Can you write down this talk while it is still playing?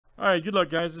All right, good luck,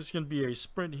 guys. This is going to be a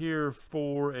sprint here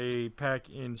for a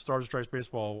pack in Stars and Stripes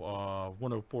Baseball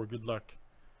 104. Good luck.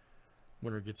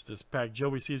 Winner gets this pack.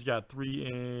 Joey C's got 3,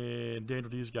 and Daniel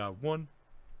D's got 1.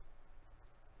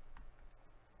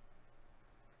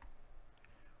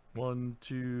 1,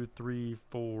 2, 3,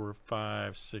 4,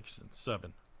 5, 6, and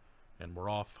 7. And we're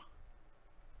off.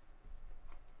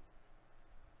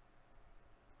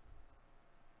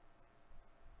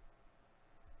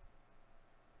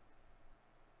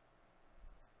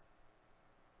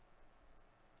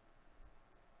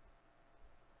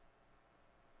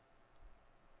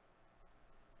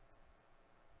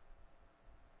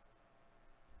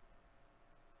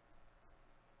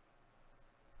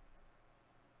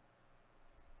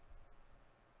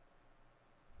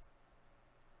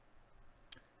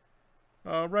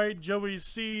 All right, Joey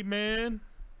C, man.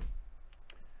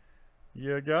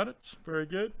 You got it. Very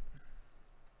good.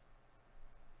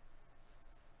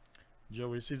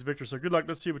 Joey C's Victor. So good luck.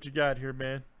 Let's see what you got here,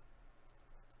 man.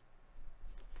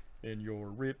 In your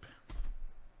rip.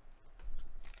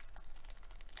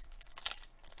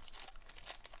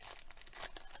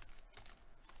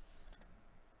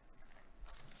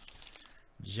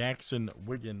 Jackson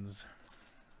Wiggins.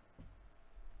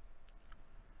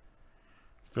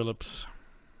 Phillips.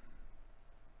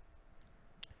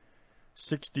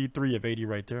 63 of 80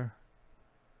 right there.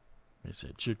 It's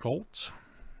a Chick Colts.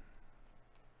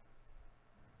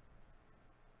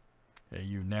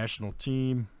 AU national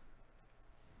team.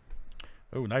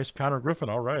 Oh, nice Connor Griffin.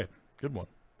 All right. Good one.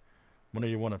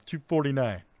 181 of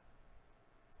 249.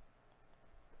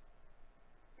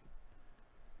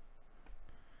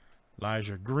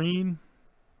 Elijah Green.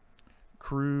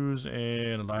 Cruz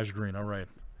and Elijah Green. All right.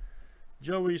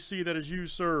 Joey C, that is you,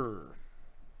 sir.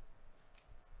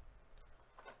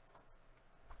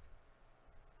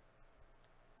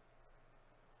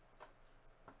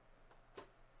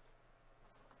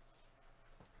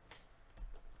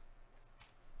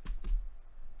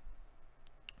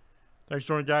 Thanks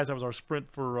for joining, guys. That was our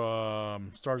sprint for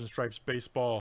Stars and Stripes Baseball.